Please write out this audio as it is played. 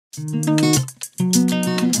Go.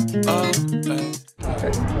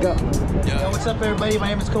 Yo, what's up, everybody? My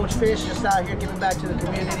name is Coach Fish. Just out here giving back to the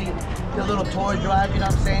community. Did a little toy drive, you know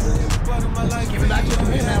what I'm saying? Just giving back to the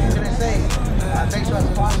community, man. What can I say? Thanks to our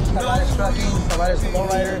sponsors, Salinas Trucking, Salinas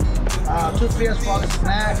Lowrider, Tooth Beers for all the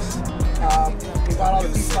snacks. We bought all the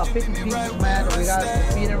pieces, about 50 pieces, man. We got to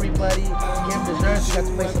feed everybody, give them desserts. We got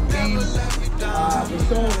to play some games. We're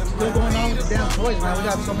still going on with the damn toys, man. We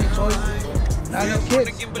got so many toys. Not enough kids.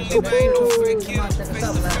 Come on, check us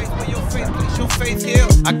out, man.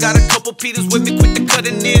 I got a couple Peters with me, quick to cut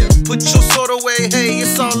it near. Put your sword away, hey,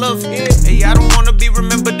 it's all love here. Hey, I don't wanna be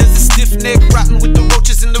remembered as a stiff neck, rotten with the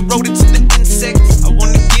roaches and the rodents and the insects. I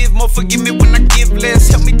wanna give more, forgive me when I give less.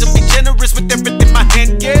 Help me to be generous with everything my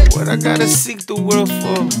hand gets. What I gotta seek the world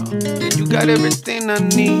for, yeah, you got everything I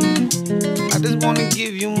need. I just wanna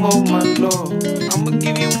give you more, my Lord. I'ma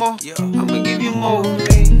give you more, I'ma give you more of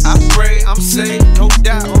me. I pray I'm saved, no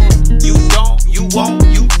doubt. You don't, you won't,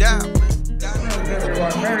 you doubt.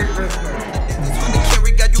 Merry Christmas.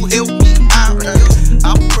 God, you help me out.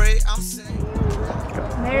 I pray I'm saved.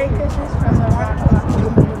 Merry Christmas from the rock.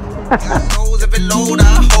 God knows every load I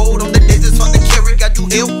hold on the days it's hard to carry. God, you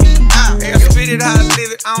help me out. I spit it how I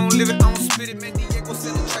live it. I don't live it, I don't spit it. Man, Diego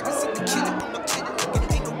send the track and send the kid it. I'ma kill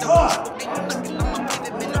it. Ain't no doubt.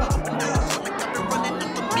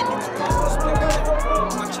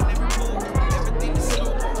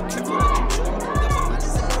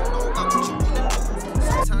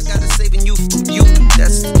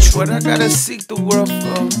 What I gotta seek the world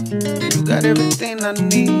for, you got everything I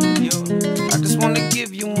need. I just wanna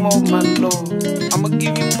give you more, my Lord. I'ma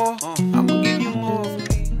give you more, I'ma give you more of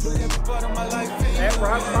me. At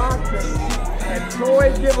Rock Box and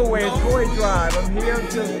toy giveaway, toy drive. I'm here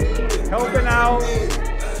just helping out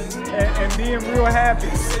and being real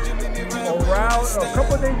happy. Around a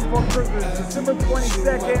couple of days before Christmas, December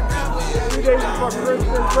 22nd, 3 days before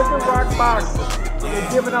Christmas, look at Rock Box.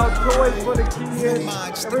 They're giving out toys for the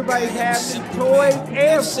kids. Everybody's happy. Toys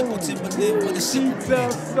and food.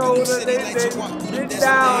 Pizza, soda. They get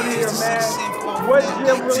down here, man. What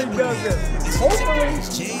gym really does this? Hopefully, a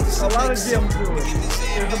lot of gyms do it.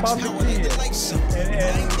 It's about the kids.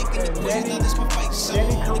 And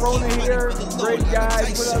Danny Corona here, great guy,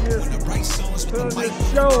 put on this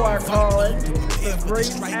show, I call it. It's a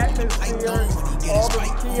great atmosphere. All the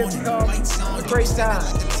kids come. It's a great time.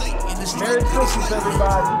 Merry Christmas,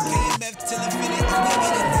 everybody.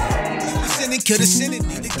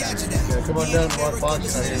 Yeah, come on down to our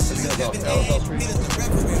box out here in Salinas off Allentown Street. If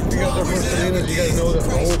you guys are from Salinas, you guys know that the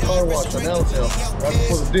whole car wash on Allentown, right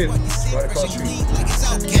before the dip, right across the street.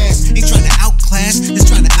 Ain't trying to outclass, just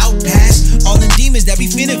trying to outpass all them demons that be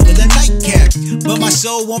feeling for the nightcap. But my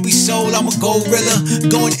soul won't be sold, I'm a gorilla.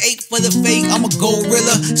 Going 8 for the fake, I'm a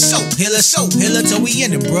gorilla. So healer till we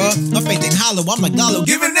end it, bruh. My faith ain't hollow, I'm like Lalo,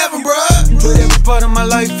 give it never, bruh. Put every part of my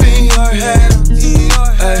life in your hands,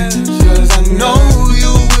 cause I know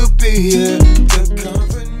you will be here to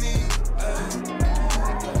comfort me.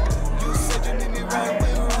 You said you need me right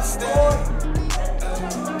where I stand.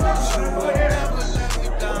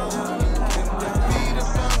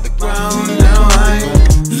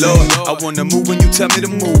 Lord, I wanna move when you tell me to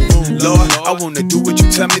move. Lord, I wanna do what you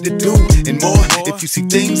tell me to do and more. If you see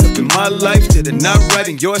things up in my life that are not right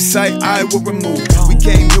in your sight, I will remove. We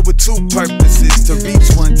came here with 2 purposes: to reach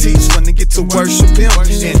one, teach one, and get to worship Him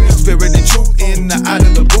in spirit and truth, in the out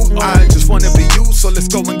of the boot. I just wanna be you, so let's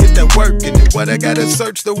go and get that work. And what I gotta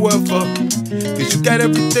search the world for, cause you got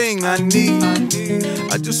everything I need.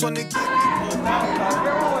 I just wanna give you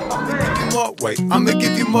more. Wait, I'ma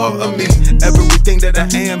give you more of me. Everything that I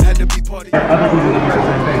am had to be part of you.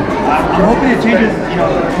 I'm hoping it changes,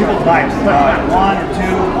 people's lives. 1 or 2,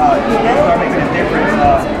 start making a difference.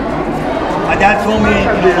 My dad told me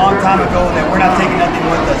a long time ago that we're not taking nothing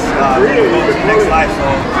with us. We're going to go to the next life. So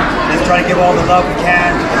let's try to give all the love we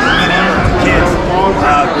can to the community, to kids.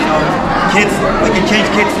 Kids, we can change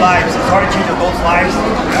kids' lives. It's hard to change adults' lives.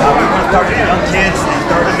 We want to start with the young kids and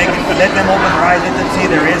start to let them open their eyes, let them see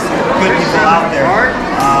there is good people out there.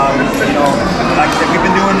 Like I said, we've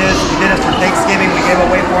been doing this. We did it for Thanksgiving. We gave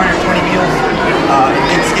away 420 meals in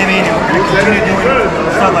Thanksgiving, and we're going to continue doing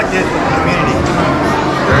stuff like this with the community.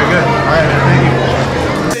 Very good. All right, thank you.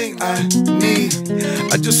 I need,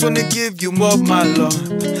 I just wanna give you more, my Lord.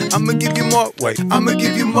 I'ma give you more, I'ma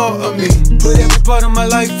give you more of me. Put every part of my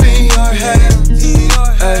life in your hands,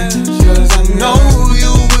 cause I know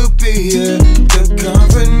you will be here to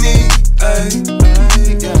comfort me.